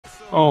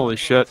Holy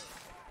shit.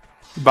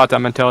 About that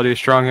mentality is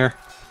strong here.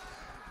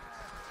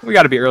 We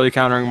gotta be early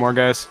countering more,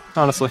 guys.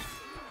 Honestly.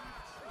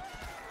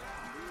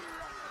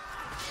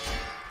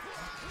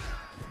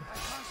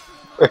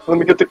 Let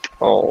me get the.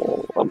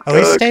 Oh, I'm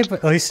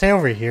At least stay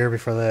over here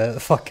before the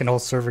fucking whole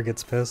server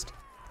gets pissed.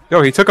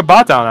 Yo, he took a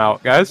bot down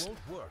out, guys.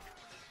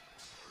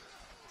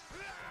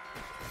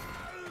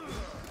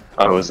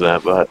 How was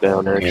that bot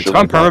down there? It's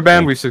on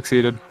permaban, we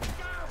succeeded.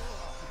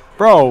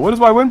 Bro, what is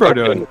WHYWINBRO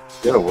doing?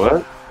 Yo,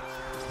 what?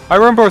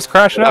 WHYWINBRO's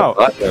crashing out.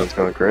 Bot down's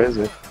going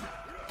crazy.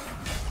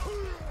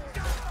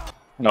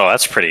 No,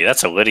 that's pretty.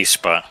 That's a Liddy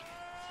spot.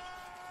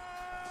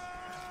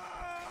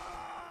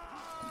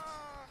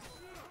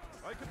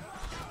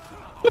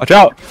 Watch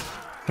out!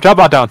 Watch out,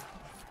 bot down.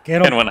 Get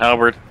And him. one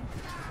Halberd.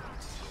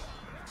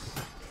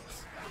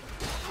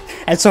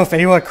 And so if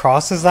anyone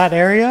crosses that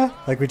area,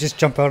 like we just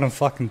jump out and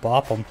fucking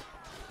bop them.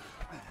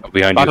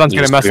 Behind Bot down's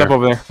getting messed up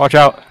over there. Watch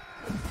out.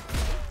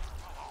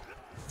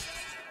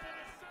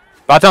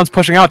 Bot down's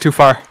pushing out too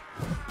far.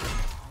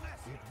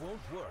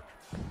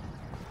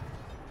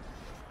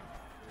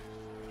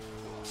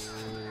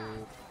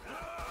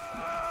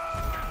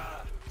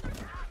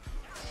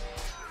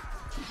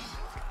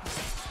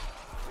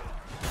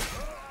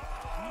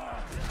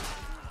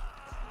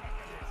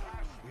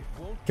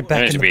 Get There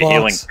back needs in to the be a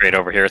healing box. crate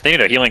over here. They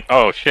need a healing.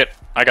 Oh shit!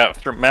 I got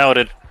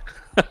mounted.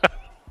 Watch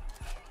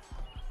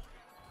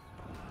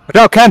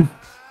out, Ken!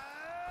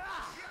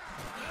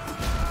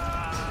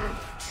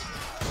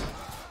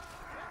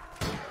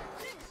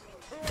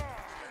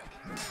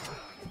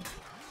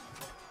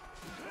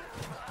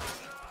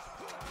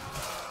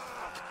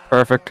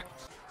 Perfect.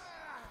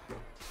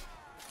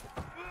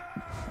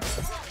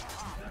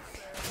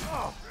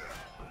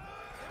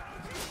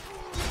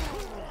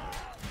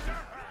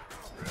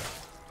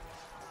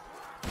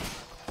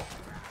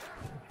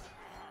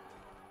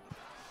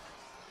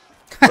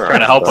 Trying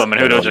to help him,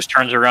 and Hudo just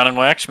turns around and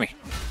whacks me.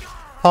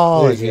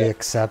 Apology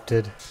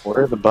accepted.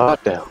 Where's the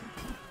bot down?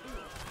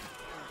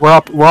 We're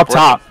up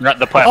top. We're at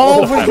the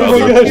platform.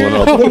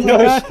 Oh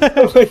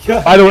my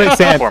god! By the way,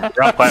 Sam, Platform.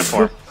 We're on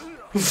platform.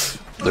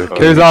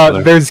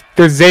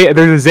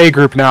 there's a Z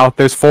group now.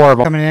 There's 4 of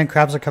them. Coming in,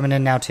 crabs are coming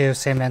in now too.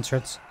 Same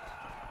entrance.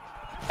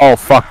 Oh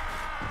fuck.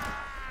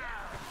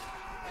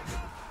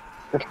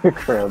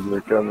 Crabs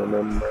are coming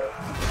in.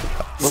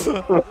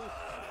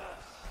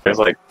 There's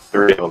like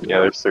 3 of them. Yeah,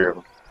 there's 3 of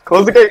them.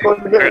 Close the gate. Close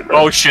the gate.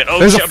 Oh shit! Oh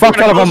There's shit! a fuck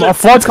ton of them. A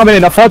flood's coming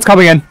in. A flood's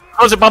coming in.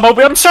 Close it,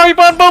 Bombobi. I'm sorry,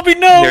 Bombobi.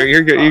 No.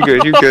 You're good. You're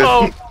good. You're good.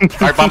 All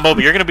right,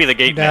 Bombobi, you're gonna be the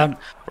gate Down.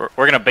 man.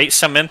 We're gonna bait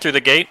some in through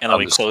the gate, and then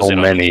we close So it.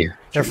 many.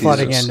 They're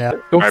flooding in now.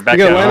 All right, back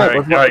down. All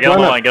right, get on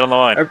the line. Get on the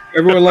line.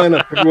 Everyone line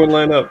up. Everyone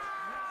line up.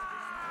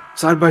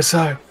 Side by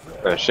side.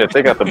 Oh shit!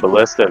 They got the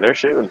ballista. They're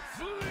shooting.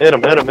 Hit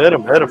him! Hit him! Hit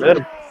him! Hit him! Hit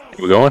him!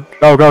 We going?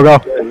 Go, go,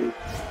 go.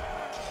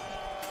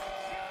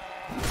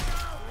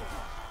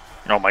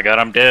 Oh my god,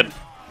 I'm dead.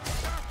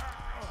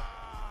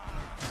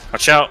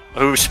 Watch out.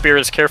 Whose spear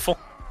is careful?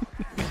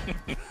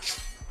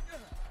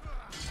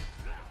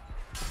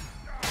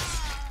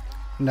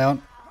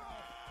 No.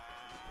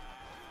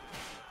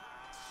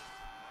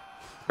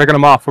 Picking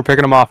them off. We're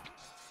picking them off.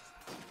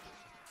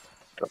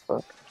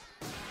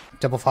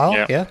 Double file?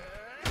 Yeah.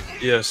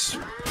 Yes.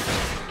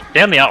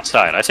 Stay on the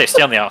outside. I say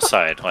stay on the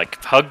outside.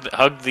 Like hug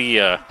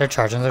the. They're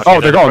charging. They're Oh,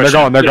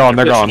 charging. they're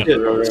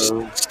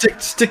going.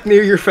 Stick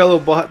near your fellow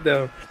bot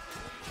down.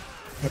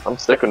 I'm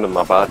sticking to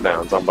my bot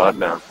downs. I'm bot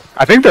down.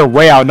 I think they're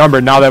way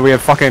outnumbered now that we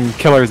have fucking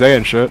Killer Z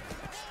and shit.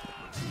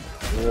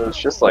 Yeah, it's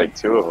just like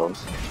 2 of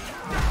them.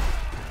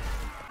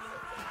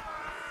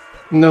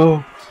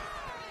 No.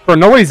 Bro,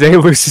 no way Z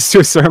loses to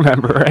a SER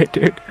member, right,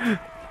 dude?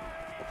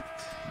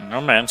 No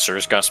man,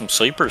 sir's got some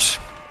sleepers.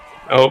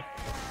 Oh.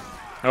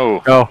 Oh.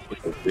 Go.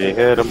 He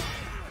hit him.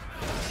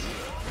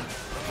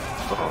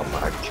 Oh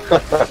my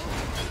god.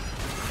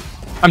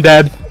 I'm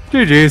dead.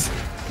 GG's.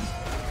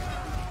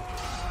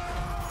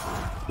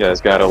 You guys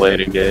got a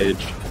late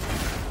engage.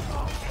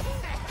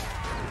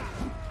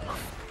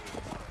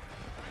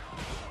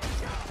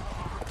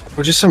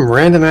 We're just some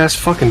random ass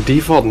fucking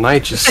default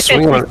knight just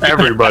swinging on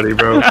everybody,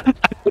 bro.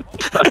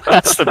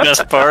 That's the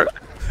best part.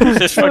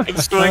 Just fucking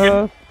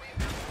swinging.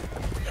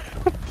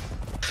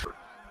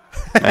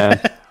 Man.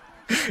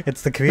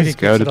 It's the community That's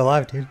keeps good. it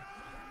alive, dude.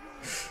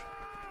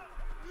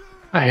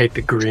 I hate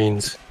the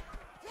greens.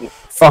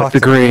 Fuck the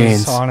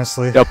greens.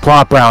 Honestly. Yo,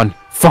 plot brown.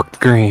 Fuck the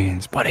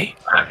greens, buddy.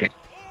 Okay,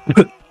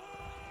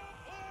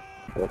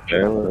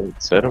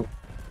 let's hit him.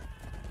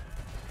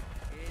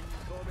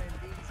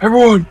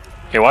 Everyone!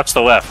 Okay, watch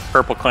the left.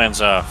 Purple clan's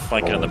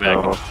flanking in the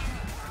back.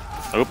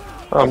 no. Oop.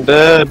 I'm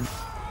dead.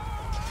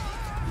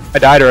 I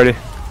died already.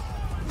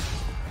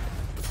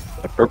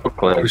 The purple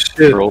clan. Oh,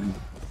 shit. rolled.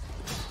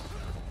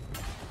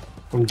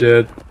 I'm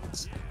dead.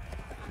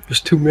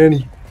 There's too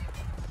many.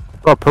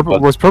 Bro, purple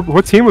was purple.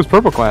 What team was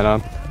Purple Clan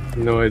on?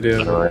 No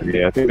idea. No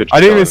idea. I think they're I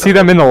didn't even see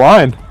them in the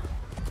line.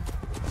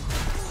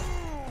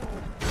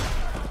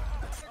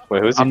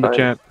 Wait, who's he I'm the fighting?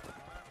 champ.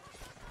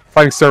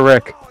 Fighting Sir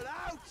Rick.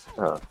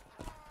 Oh,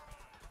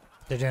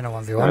 They're doing a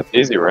 1v1. that's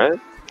easy, right?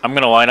 I'm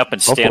gonna line up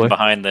and stand Hopefully.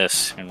 behind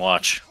this and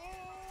watch.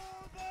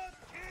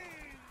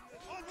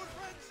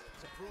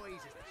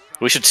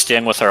 We should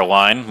stand with our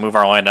line, move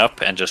our line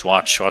up, and just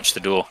watch the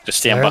duel. Just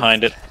stand Yeah.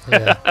 behind it.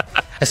 Yeah.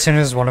 As soon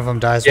as one of them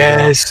dies,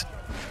 Yes.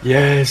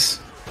 Yes.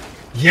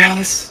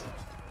 Yes.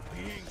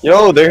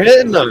 Yo, they're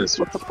hitting us.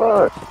 What the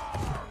fuck?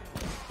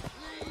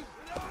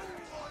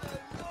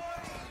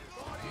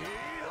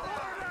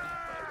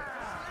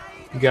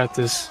 You got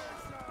this.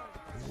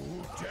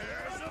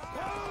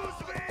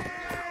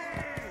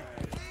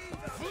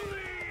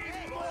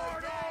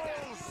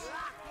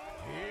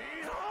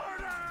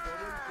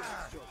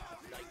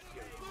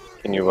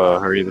 Can you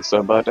hurry the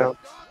sub bot down?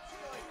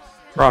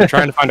 Bro, I'm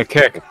trying to find a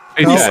kick.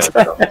 He's No.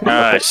 dead.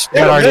 Nice.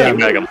 Yeah, already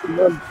Meg him.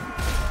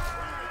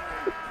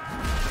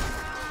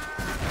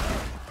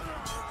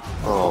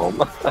 Oh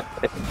my.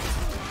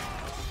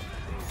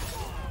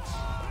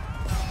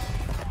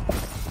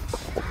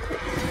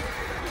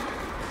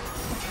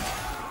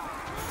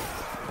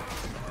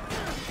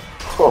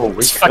 Oh, we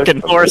This fucking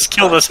cooked them horse, this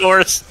kill time. this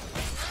horse.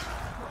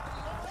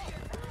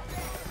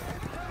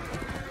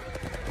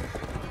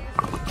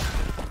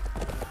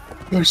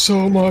 There's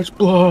so much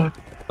blood.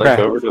 Like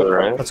Okay. over to the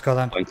right. Let's go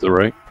then. Like the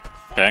right.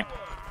 Okay.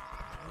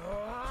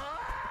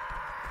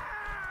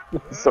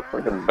 It's a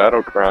fucking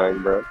battle crying,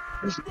 bro.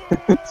 It's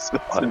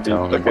supposed to be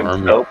Down fucking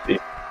army. healthy.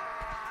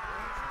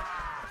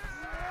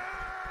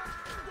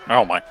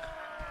 Oh my.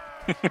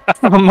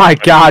 Oh my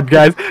god,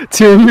 guys.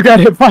 Tim, you got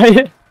hit by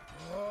it.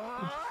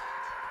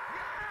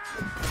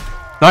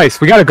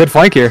 Nice, we got a good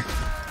flank here.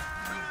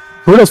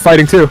 Hoooooo's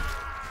fighting too.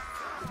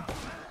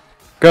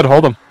 Good,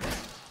 hold him.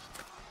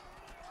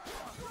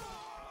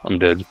 I'm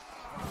dead.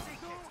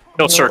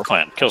 Kill Sir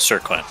Clan. Kill Sir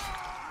Clan.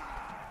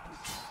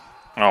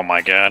 Oh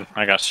my god.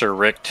 I got Sir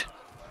Ricked.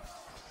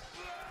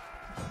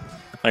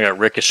 I got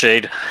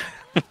ricocheted.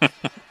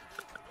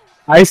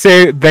 I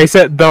say, they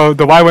said the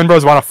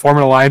WHYWINBROs want to form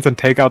an alliance and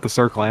take out the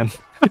Sir Clan.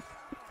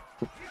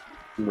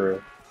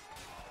 Bro.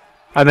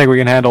 I think we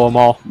can handle them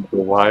all. The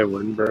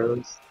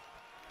WHYWINBROs.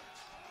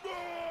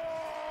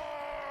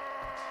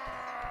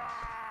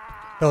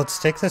 Yo, let's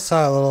take this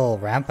little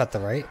ramp at the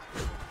right.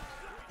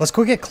 Let's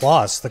go get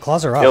claws. The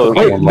claws are up. Yo,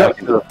 Wait,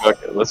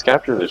 let's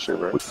capture this shit,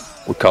 bro.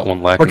 We caught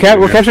one lacking.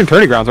 We're capturing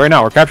tourney grounds right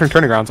now. We're capturing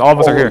tourney grounds. All of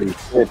us are here. Holy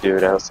shit,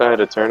 dude,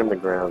 outside of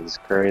tournament grounds is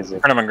crazy.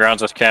 Tournament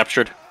grounds was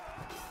captured.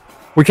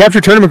 We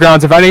captured tournament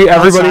grounds. If everybody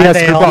Outside, has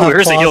they to all go. have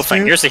Here's the heal claws, thing.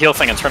 dude. Here's the heal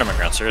thing in tournament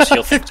grounds. There's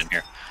heal things in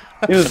here.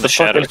 He was In the the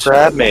fucking shadows.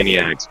 crab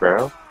maniacs,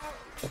 bro.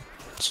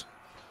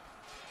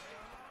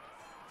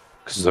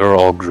 Because they're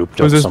all grouped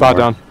Who's up this bot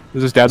somewhere. down?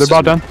 Is this Dather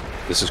bot down?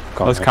 This is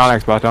That's Connex.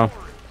 Connex bot down.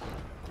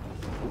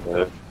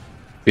 Yeah.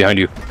 Behind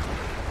you.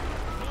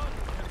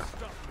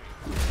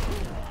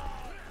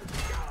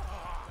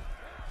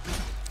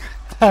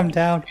 I'm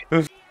down.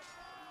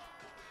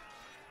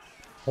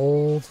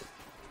 Hold.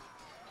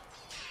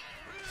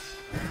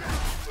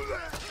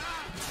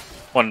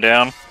 One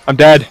down. I'm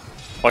dead.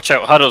 Watch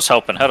out. Huddle's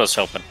helping. Huddle's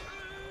helping.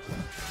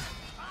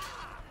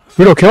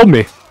 Hoooooo killed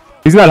me.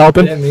 He's not I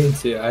helping. didn't mean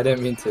to. I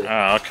didn't mean to.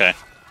 Oh, okay.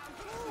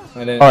 I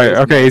didn't. Alright,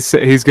 okay,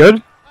 he's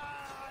good?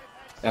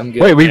 I'm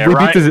good. Wait, we Yeah,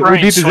 beat his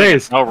Ryan's swinging.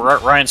 A's. Oh,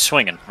 Ryan's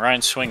swinging.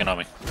 Ryan's swinging on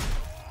me.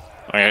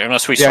 Okay,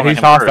 unless we Yeah, swing he's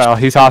him first. hostile.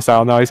 He's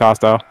hostile. No, he's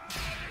hostile.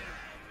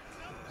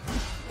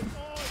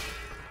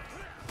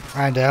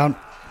 Ryan down.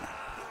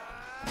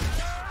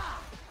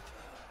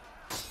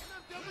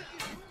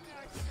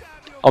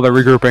 Oh, they're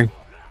regrouping.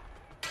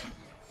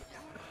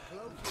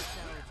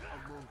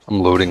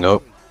 I'm loading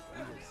up.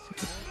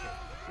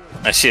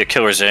 I see a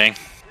killer Zang.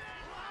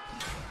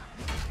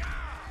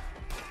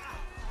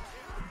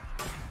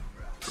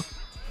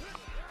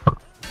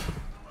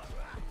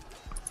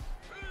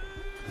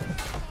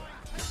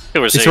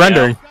 Killer He's Zang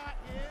surrendering.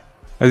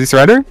 now. Is he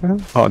surrendering?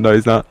 Oh, no,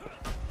 he's not.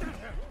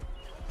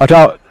 Watch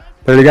out.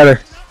 They're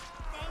together.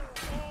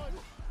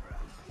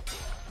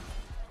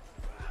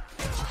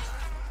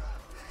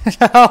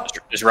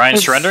 Is Ryan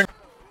surrendering?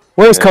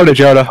 Where's Coda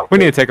Joda? We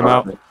need to take him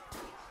out.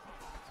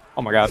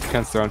 Oh my god,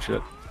 Ken's throwing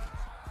shit.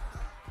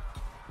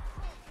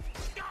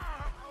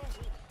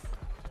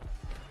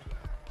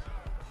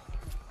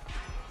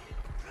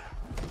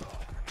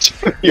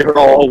 You're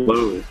all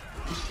low.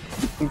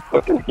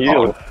 Fucking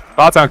heal.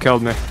 Bottown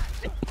killed me.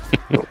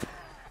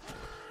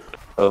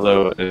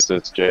 Hello, this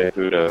is Jay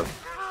Hudo.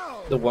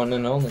 The one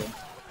and only.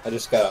 I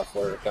just got off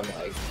work. I'm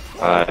like,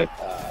 Hi.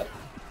 God.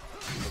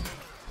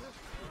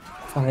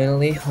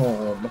 Finally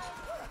home.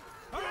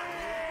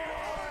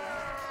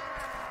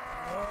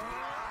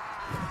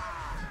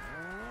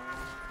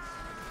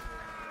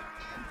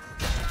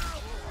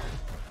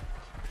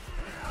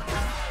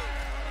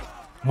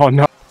 Oh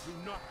no.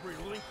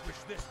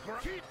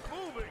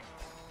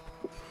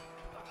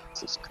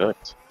 This is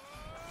cooked.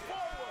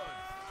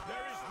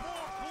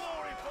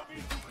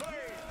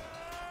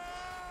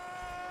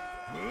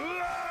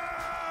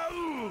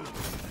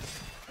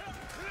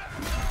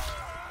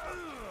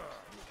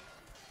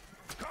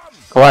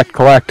 Collect,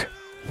 collect.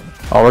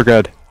 Oh, we're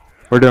good.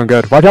 We're doing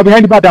good. Watch out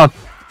behind you, bot down.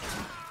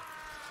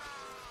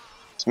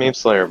 It's Meme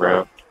Slayer,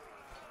 bro.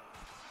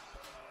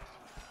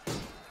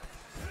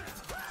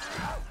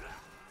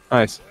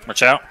 Nice.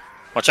 Watch out.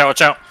 Watch out,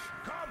 watch out.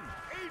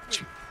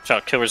 Watch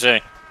out, Killer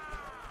Zay.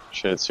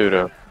 Shit,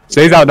 pseudo.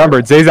 Zay's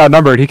outnumbered. Zay's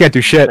outnumbered. He can't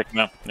do shit. Pick him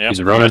up. Yep.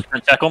 He's running.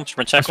 Sprint tackle him,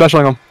 sprint I'm tackle him.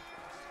 specialing him.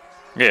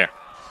 Yeah.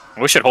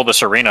 We should hold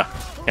this arena.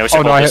 Yeah, we should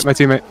Oh no, hold I this. hit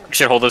my teammate. We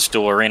should hold this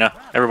dual arena.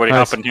 Everybody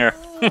Nice. hop in here.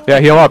 Yeah,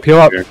 heal up, heal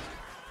up.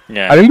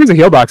 Yeah, I think there's a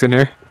heal box in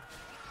here.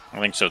 I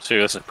think so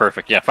too. This is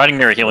perfect. Yeah, fighting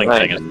near a healing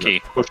thing is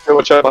key.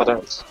 Watch out,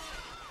 BOTDOWNS.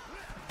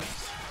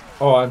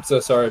 Oh, I'm so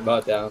sorry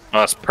about that.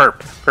 Oh, it's perp.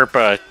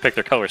 Perp pick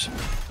their colors.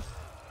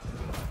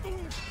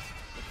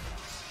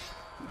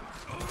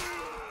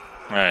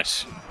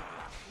 Nice.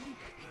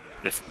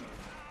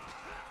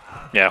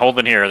 Yeah, hold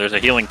in here. There's a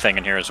healing thing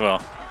in here as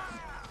well.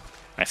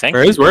 I think.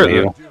 There is? Where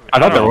is it? I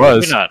thought there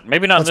was. Maybe not.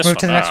 Maybe not in Let's this move one.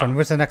 to the next No. one.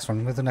 Move to the next one.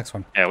 Move to the next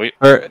one. Yeah, we.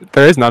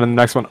 There is none in the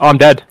next one. Oh, I'm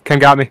dead. Ken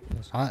got me.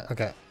 It's not?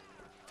 Okay.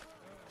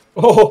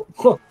 Oh,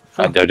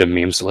 I died a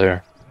meme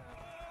slayer.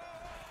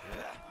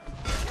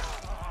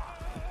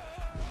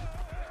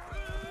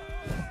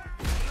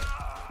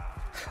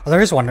 Oh,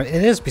 there is one.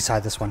 It is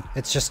beside this one.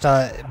 It's just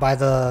by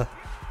the.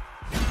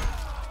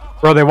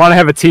 Bro, they want to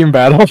have a team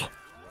battle.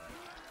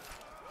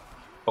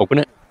 Open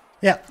it.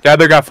 Yeah.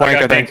 Gather got flank,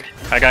 I think.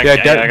 I got. Yeah,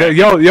 I got.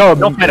 yo.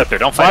 Don't fight up there.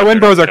 Don't fight. My up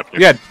there, Winbros don't are. fight up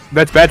there. Yeah,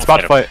 that's bad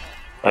spot to fight fight.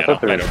 I Yeah,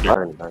 thought they were don't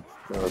fight dying.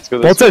 No, let's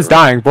go Both this sides way.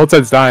 dying. Both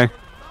sides dying.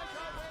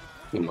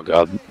 Oh my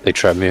god, they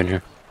trapped me in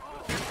here.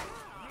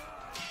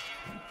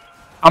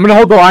 I'm gonna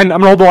hold the line. I'm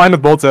gonna hold the line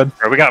with both sides.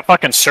 Bro, we got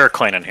fucking Sir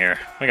Clan in here.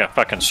 We got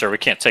fucking Sir. We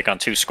can't take on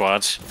 2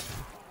 squads.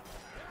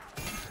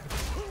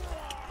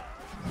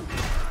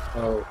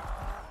 oh.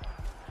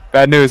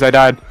 Bad news. I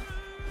died.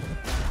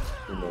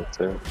 That's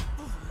it.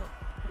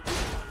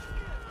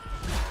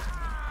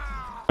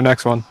 The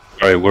next one.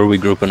 Alright, where are we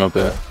grouping up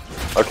at?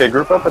 Okay,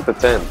 group up at the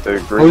tent. The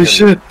green Holy and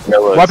shit.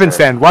 yellow Weapon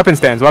stand. Weapon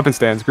stands. Weapon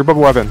stands. Group of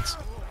weapons.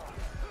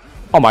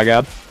 Oh my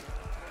god.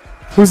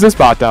 Who's this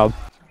bot down?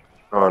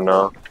 Oh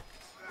no.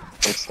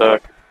 I'm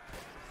stuck.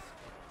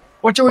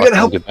 What do we gotta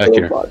help? Get back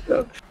here.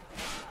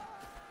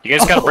 You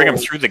guys gotta bring him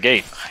through the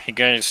gate. You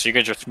guys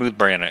are smooth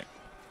braying it.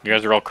 You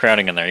guys are all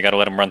crowding in there. You gotta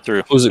let him run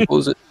through. Close it,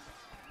 close it.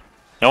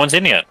 No one's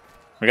in yet.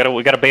 We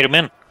gotta bait him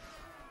in.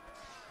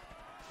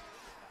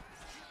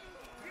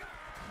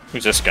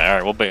 Who's this guy? All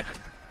right, we'll bait.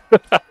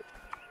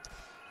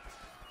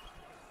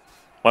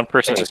 One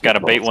person just gotta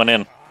bait one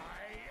in.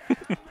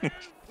 Hey,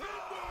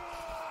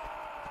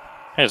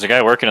 there's a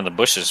guy working in the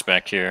bushes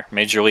back here.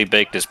 Major League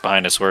Baked is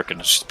behind us working.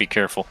 Just be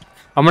careful.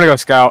 I'm gonna go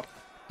scout.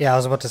 Yeah, I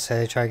was about to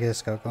say, try to get a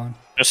scout going.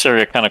 This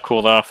area kind of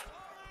cooled off.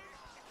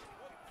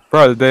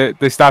 Bro,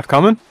 they stopped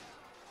coming?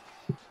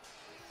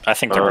 I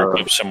think they're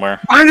grouped up somewhere.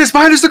 Behind us,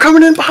 they're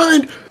coming in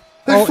behind!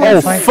 Oh,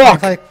 flank, fuck!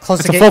 flank, close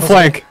It's the a gate, full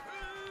close the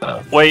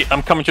flank. Wait,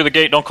 I'm coming through the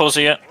gate. Don't close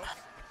it yet.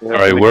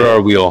 Alright, where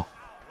are we all?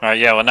 All right,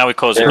 yeah. Well, now we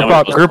close it. Group Now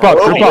up, we group up,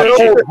 group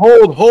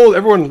up. Hold,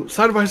 everyone,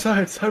 side by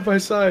side, side by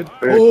side.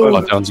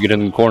 BOTDOWNS, get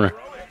in the corner.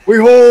 We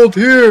hold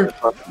here.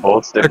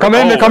 Bolts They're different.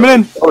 coming in, they're coming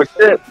in. Oh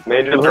shit!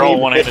 Major They're all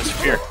lead. one-handed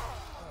spear.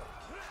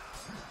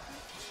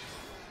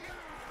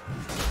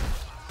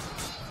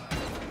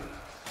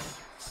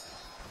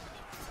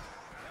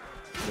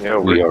 Yeah,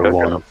 We are cooking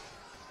one. them.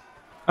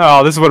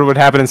 Oh, this is what would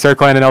happen in Sir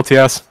Clan and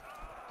LTS.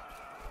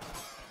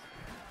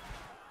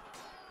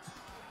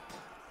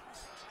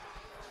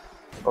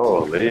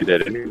 Holy,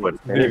 did anyone?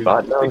 Any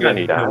BOTDOWNS?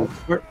 Any down?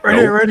 Right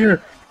here, right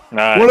here.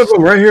 Nice. One of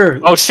them right here.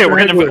 Oh shit, we're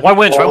Right getting here. why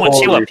wins? Heal up, Holy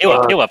heal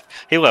up, fuck. heal up,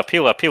 heal up,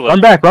 heal up, heal up.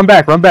 Run back, run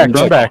back, run back,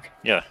 run back.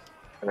 Yeah,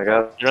 I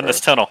got. you're in this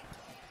tunnel.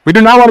 We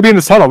do not want to be in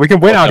this tunnel. We can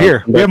win out down, here.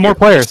 come We have back more here.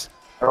 players.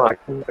 Oh, I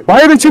can't.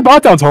 Why are there 2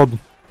 bot downs holding?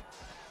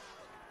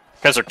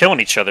 Guys are killing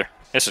each other.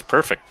 This is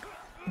perfect.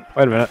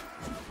 Wait a minute.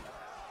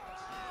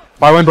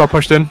 WHYWINBRO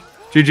pushed in.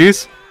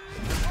 GG's.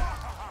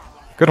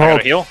 Good I hold.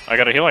 gotta heal. I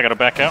gotta heal. I gotta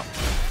back out.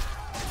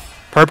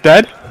 Perp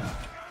dead.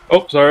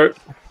 Oh, sorry.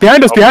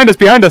 Behind us, behind us,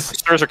 behind us.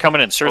 Sirs are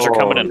coming in. Sirs are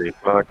coming in. Holy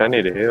fuck! I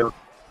need to heal.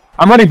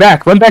 I'm running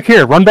back. Run back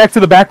here. Run back to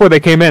the back where they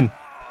came in.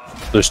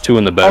 There's 2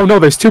 in the back. Oh no,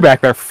 there's 2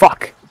 back there.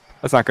 Fuck.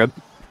 That's not good.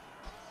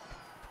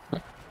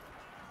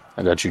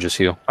 I got you, just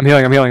heal. I'm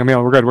healing, I'm healing, I'm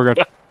healing. We're good, we're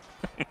good.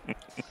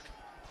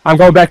 I'm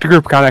going back to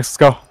group, Connex. Let's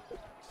go.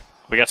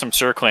 We got some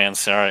Sir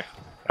clans. All right.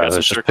 Alright,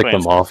 let's just pick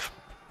them off.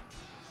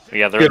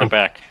 Yeah, they're in the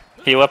back.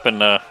 Heal up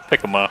and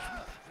pick them off.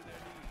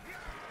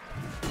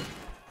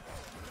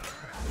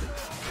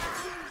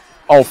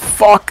 Oh,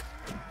 fuck.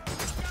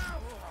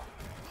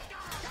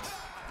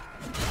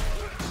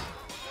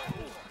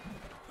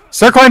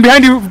 Sir Clan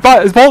behind you.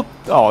 Is Bolt?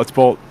 Oh, it's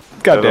Bolt.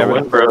 God damn The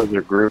it. Winbros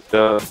are grouped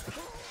up.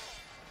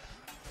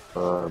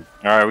 All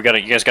right,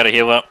 you guys gotta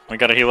heal up. We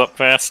gotta heal up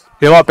fast.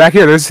 Heal up back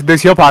here. There's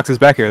heal boxes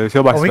back here. There's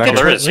heal Oh, boxes we back could,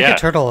 here. there is, we yeah. could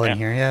turtle in Yeah.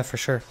 here, yeah, for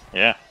sure.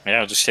 Yeah,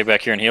 I'll just stay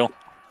back here and heal.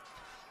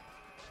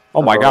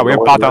 Oh my god, we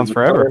have bot downs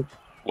forever.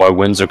 Why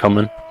winds are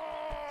coming?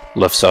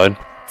 Left side,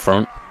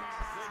 front.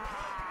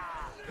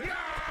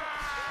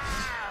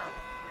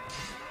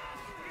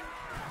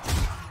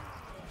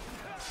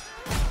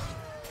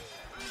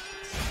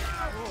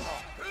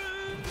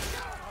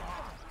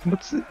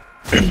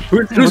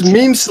 Who's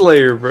Meme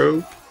Slayer,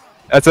 bro?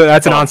 That's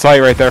an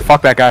on-site right there.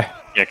 Fuck that guy.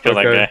 Yeah, kill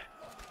that Okay. guy.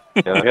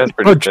 Yeah, that guy's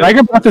pretty Bro, fit.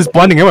 Dragon Breath is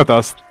blending in with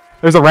us.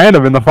 There's a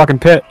random in the fucking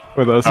pit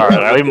with us.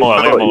 Alright, leave him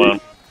alone, leave him alone.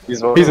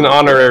 He's an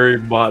honorary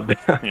bot.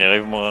 Yeah,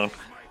 leave him alone.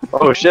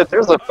 Oh shit,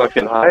 there's a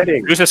fucking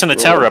hiding. Who's this in the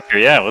tower up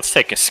here? Yeah, let's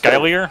take a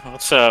Skylier.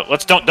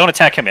 Let's don't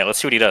attack him yet. Let's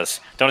see what he does.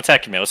 Don't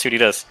attack him yet. Let's see what he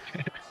does.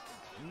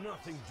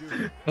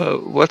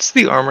 What's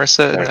the armor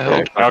set in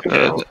the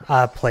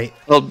help? Plate.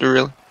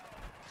 Elderly.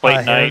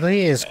 Plate Knight.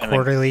 Hidy is and then-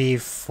 quarterly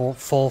full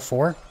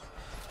 4.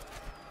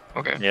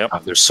 Okay. Yep.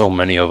 God, there's so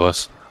many of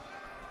us.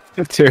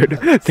 Dude,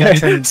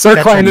 Veteran-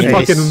 Sir Klein is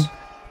veteran fucking base.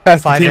 has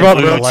to 5 team up.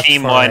 into the Blue left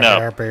team for line up.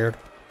 Hairbeard.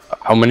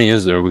 How many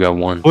is there? We got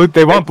one.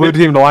 They want blue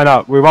team to line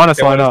up. We want us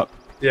to line up.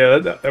 Yeah,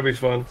 that'd be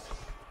fun.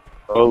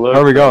 Oh look,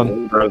 Where are we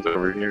going? Bro's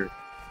over here.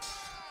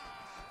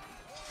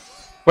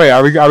 Wait,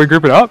 are we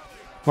grouping up?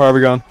 Where are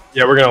we going?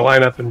 Yeah, we're gonna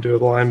line up and do a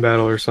line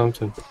battle or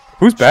something.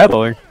 Who's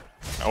battling?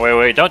 Oh,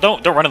 wait, don't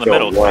run in the Yo,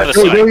 middle. what?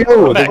 Go to the side.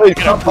 yo, Come back, Wait,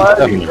 get up. stop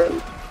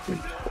hiding,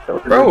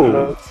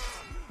 Bro.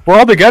 We're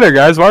all together,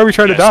 guys. Why are we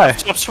trying to die?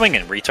 Stop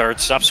swinging, retard.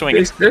 Stop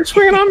swinging. They're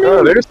swinging on me.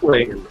 Oh, they're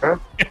swinging, bro.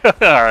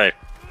 Alright.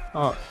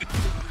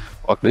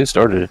 Fuck, they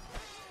started it.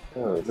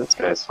 Oh, this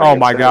guy's Oh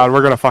my god,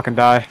 we're gonna fucking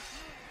die.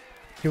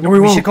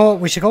 We should go.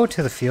 We should go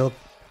to the field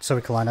so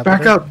we can line up. Back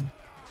with it. up.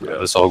 Yeah,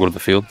 let's all go to the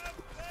field.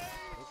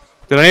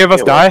 Did any of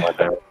us die?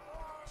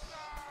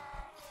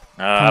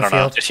 I don't know.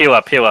 field. Just heal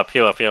up. Yeah,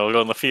 we'll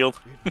go in the field.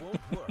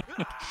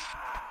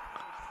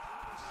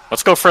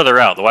 Let's go further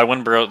out. The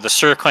WHYWINBRO, the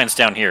Sir Clan's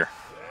down here.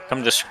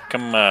 Come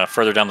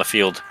further down the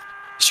field.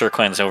 Sir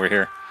Clan's over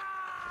here.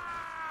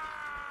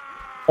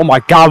 Oh my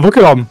god, look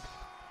at him!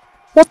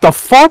 What the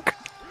fuck?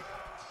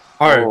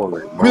 Alright.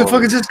 Who the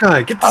fuck is this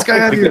guy? Get this guy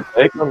out of here.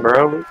 Take him,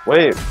 bro.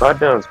 Wait,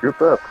 BOTDOWNS,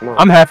 group up. Come on.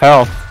 I'm half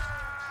health.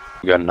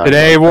 We got 9.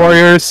 Today,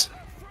 warriors,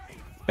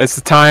 it's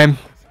the time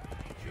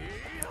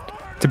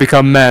to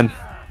become men.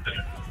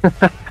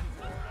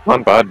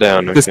 On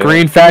BOTDOWN. This okay?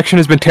 green faction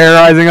has been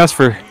terrorizing us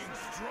for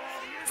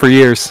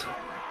years.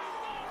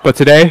 But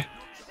today,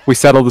 we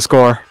settle the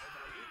score.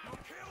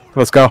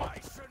 Let's go.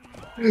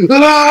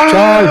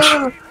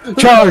 Charge!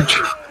 Charge!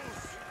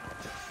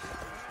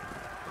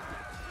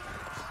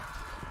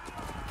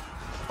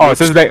 Oh, it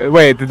says they.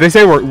 Wait, did they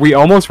say we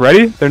almost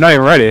ready? They're not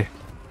even ready.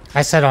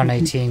 I said on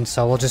 18,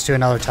 so we'll just do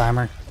another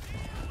timer.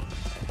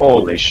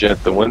 Holy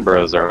shit, the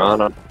WHYWINBROs are on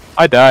them.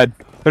 I died.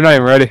 They're not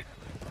even ready.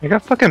 I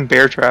got fucking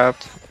bear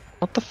trapped.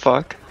 What the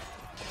fuck?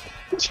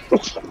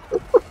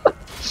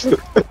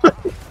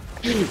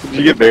 Did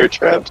you get bear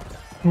trapped?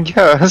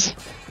 Yes.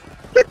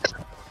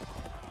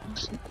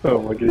 Oh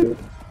my god.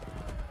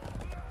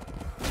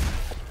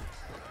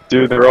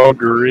 Dude, they're all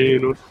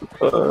green. What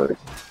the fuck?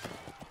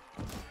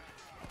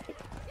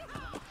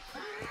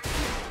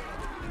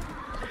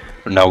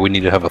 Now we need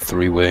to have a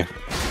 3-way.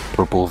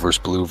 Purple versus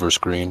blue versus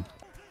green.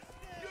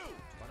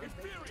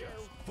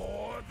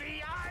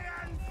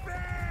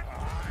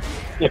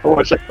 Yeah,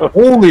 watch out.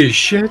 Holy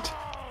shit.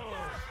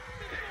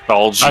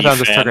 All G I thought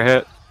just took a fan.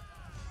 hit.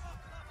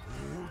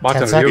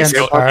 10 seconds.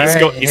 go- All he's right,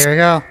 go- he's- here we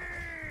go.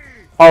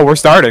 Oh, we're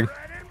starting.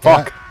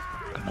 Fuck.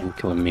 I'm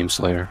killing Meme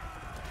Slayer.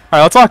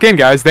 Alright, let's lock in,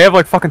 guys. They have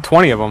like fucking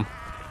 20 of them.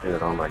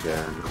 Dude, oh my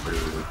god.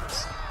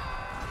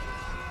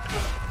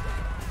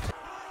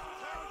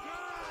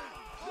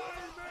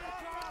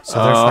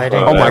 So they're fighting.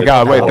 Oh my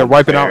god, wait, they're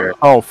wiping out.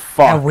 Oh,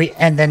 fuck.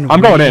 And then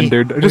I'm going in,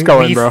 dude. Just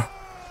go in, bro.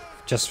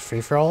 Just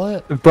free for all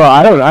it. Bro,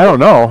 I don't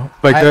know.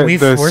 Like, the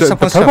We're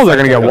supposed to purples are fight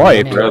gonna get them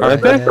wiped, anyway.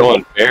 aren't They're they?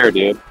 throwing fair,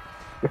 dude.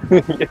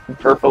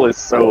 Purple is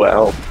so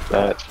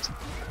outmatched.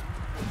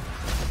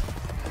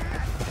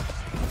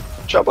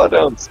 Chop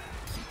BOTDOWNS.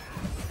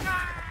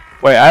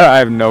 Wait, I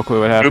have no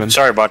clue what happened. Oops,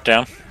 sorry,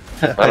 BOTDOWN.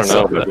 I don't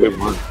know, but we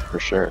won for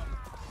sure.